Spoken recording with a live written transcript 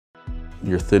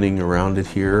you're thinning around it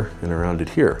here and around it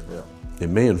here. Yeah. It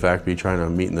may in fact be trying to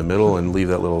meet in the middle and leave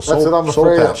that little soul, That's what I'm soul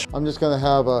afraid patch. of. I'm just going to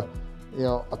have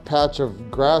a patch of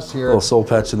grass here. A little soul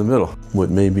patch in the middle. What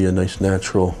may be a nice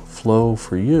natural flow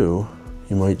for you,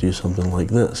 you might do something like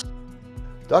this.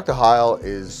 Dr. Heil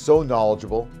is so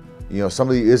knowledgeable. You know,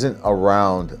 somebody isn't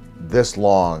around this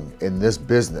long in this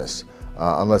business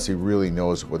unless he really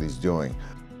knows what he's doing.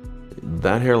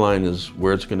 That hairline is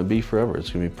where it's going to be forever.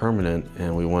 It's going to be permanent,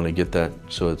 and we want to get that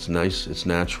so it's nice, it's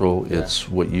natural, Yeah. It's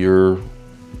what you're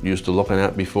used to looking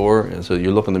at before, and so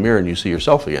you look in the mirror and you see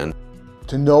yourself again.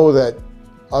 To know that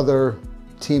other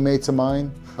teammates of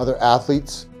mine, other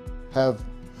athletes, have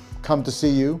come to see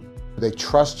you, they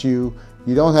trust you,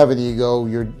 you don't have an ego,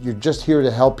 you're just here to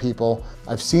help people.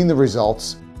 I've seen the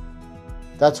results.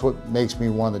 That's what makes me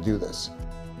want to do this.